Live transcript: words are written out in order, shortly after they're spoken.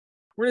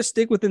we're going to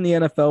stick within the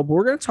NFL, but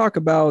we're going to talk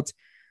about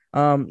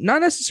not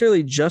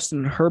necessarily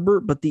Justin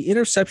Herbert, but the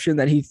interception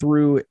that he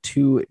threw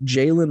to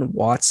Jaylen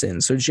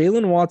Watson. So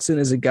Jaylen Watson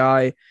is a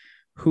guy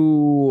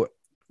who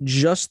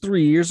just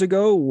 3 years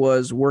ago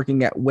was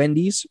working at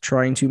Wendy's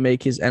trying to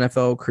make his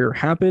NFL career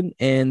happen.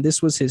 And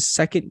this was his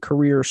second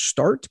career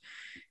start,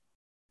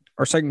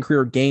 or second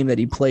career game that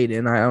he played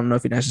in. I don't know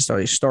if he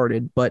necessarily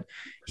started, but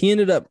he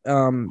ended up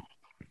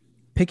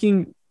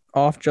picking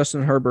off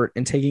Justin Herbert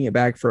and taking it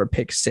back for a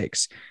pick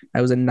six.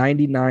 That was a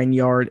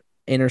 99-yard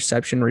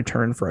interception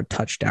return for a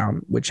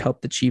touchdown, which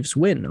helped the Chiefs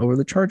win over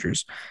the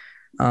Chargers.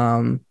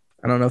 I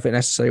don't know if it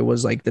necessarily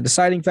was like the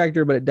deciding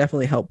factor, but it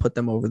definitely helped put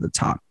them over the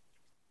top.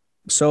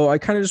 So I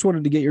kind of just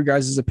wanted to get your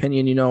guys'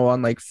 opinion,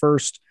 on like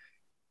first,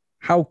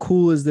 how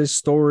cool is this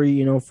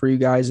story, for you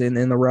guys in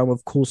the realm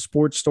of cool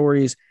sports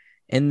stories?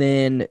 And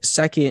then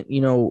second,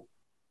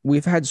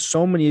 we've had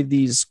so many of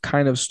these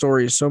kind of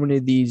stories, so many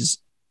of these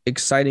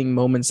exciting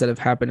moments that have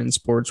happened in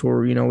sports where,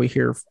 we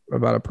hear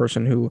about a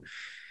person who,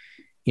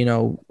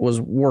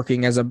 was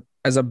working as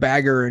a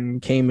bagger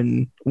and came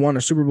and won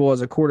a Super Bowl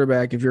as a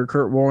quarterback. If you're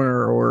Kurt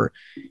Warner or,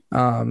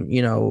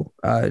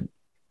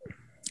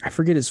 I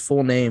forget his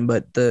full name,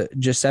 but the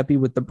Giuseppe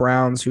with the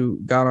Browns who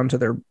got onto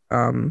their,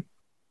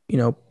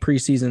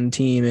 preseason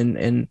team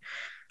and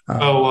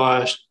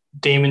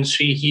Damon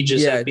Sheehy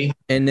Giuseppe. Yeah,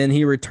 and then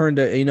he returned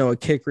a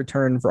kick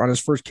return on his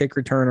first kick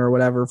return or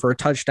whatever for a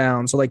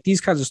touchdown. So like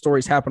these kinds of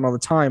stories happen all the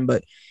time,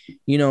 but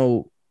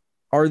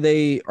are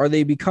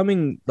they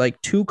becoming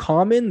like too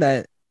common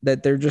that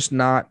they're just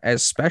not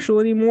as special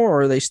anymore,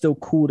 or are they still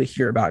cool to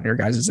hear about in your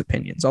guys'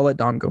 opinions? I'll let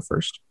Don go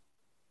first.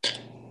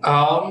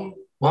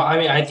 Well, I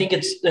mean, I think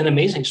it's an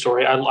amazing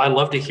story. I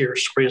love to hear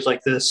stories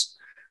like this,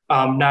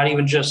 not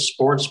even just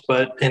sports,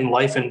 but in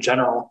life in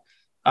general.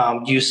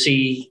 You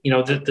see,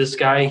 that this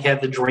guy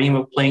had the dream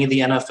of playing in the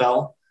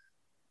NFL,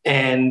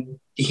 and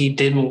he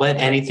didn't let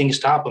anything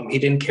stop him. He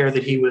didn't care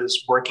that he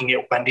was working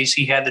at Wendy's.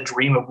 He had the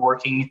dream of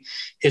working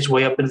his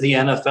way up into the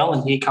NFL,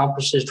 and he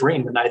accomplished his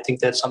dream. And I think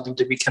that's something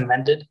to be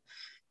commended.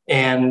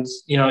 And,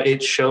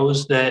 it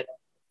shows that,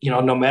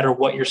 no matter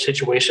what your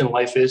situation in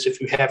life is, if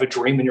you have a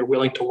dream and you're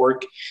willing to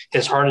work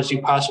as hard as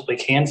you possibly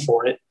can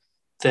for it,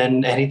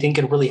 then anything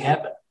can really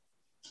happen.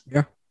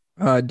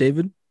 Yeah.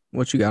 David,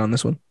 what you got on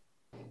this one?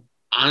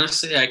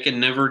 Honestly, I can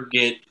never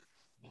get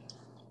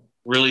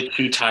really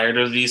too tired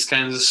of these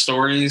kinds of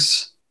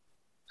stories.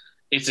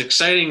 It's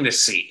exciting to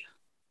see.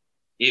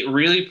 It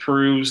really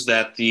proves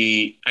that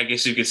I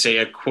guess you could say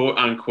a quote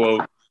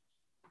unquote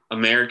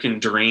American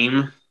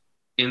dream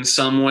in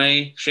some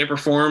way, shape, or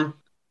form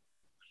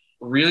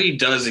really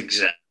does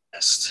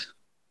exist.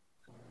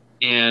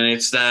 And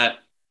it's that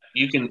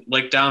you can,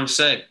 like Dom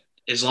said,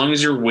 as long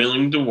as you're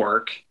willing to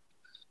work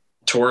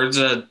towards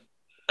a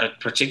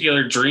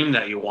particular dream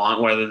that you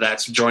want, whether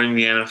that's joining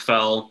the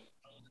NFL,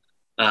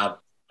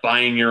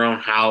 buying your own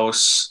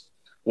house,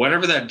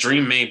 whatever that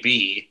dream may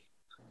be,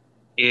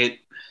 it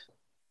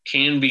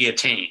can be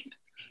attained.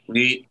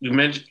 We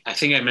mentioned, I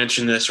think I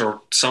mentioned this,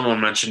 or someone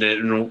mentioned it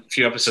in a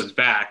few episodes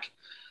back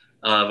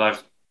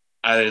of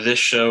either this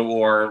show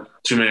or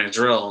 2 Minute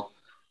Drill.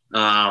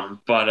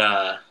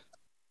 But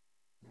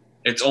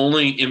it's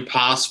only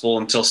impossible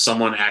until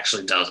someone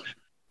actually does it.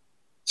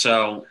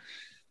 So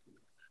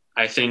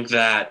I think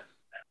that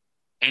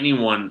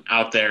anyone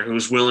out there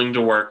who's willing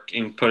to work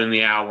and put in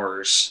the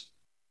hours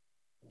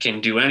can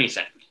do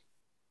anything.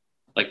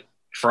 Like,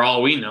 for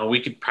all we know, we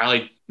could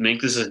probably make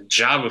this a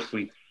job if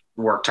we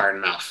worked hard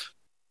enough.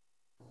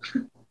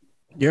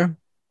 Yeah.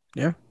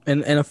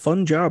 And a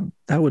fun job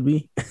that would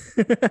be.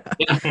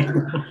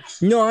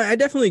 No, I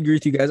definitely agree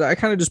with you guys. I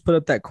kind of just put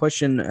up that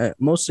question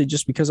mostly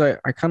just because I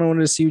kind of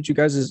wanted to see what you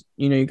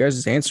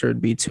guys' answer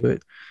would be to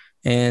it.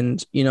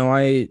 And,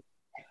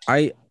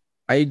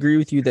 I agree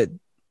with you that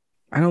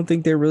I don't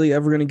think they're really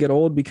ever going to get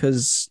old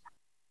because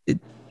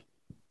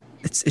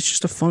it's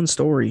just a fun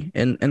story.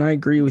 And I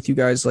agree with you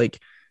guys. Like,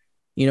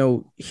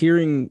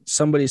 hearing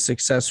somebody's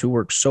success who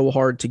worked so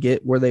hard to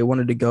get where they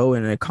wanted to go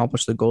and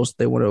accomplish the goals that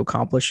they want to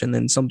accomplish. And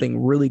then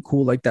something really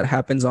cool like that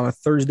happens on a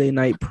Thursday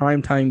night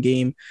primetime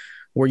game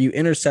where you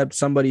intercept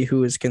somebody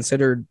who is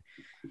considered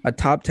a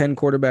top 10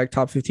 quarterback,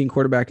 top 15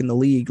 quarterback in the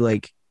league,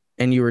 like,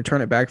 and you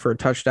return it back for a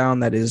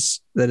touchdown that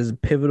is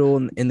pivotal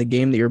in the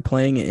game that you're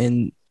playing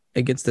in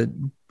against the,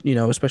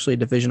 especially a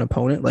division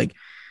opponent. Like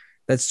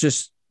that's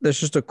just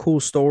a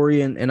cool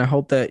story. And I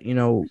hope that,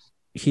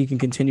 he can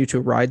continue to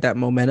ride that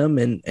momentum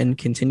and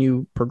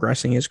continue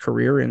progressing his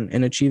career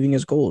and achieving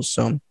his goals.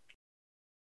 So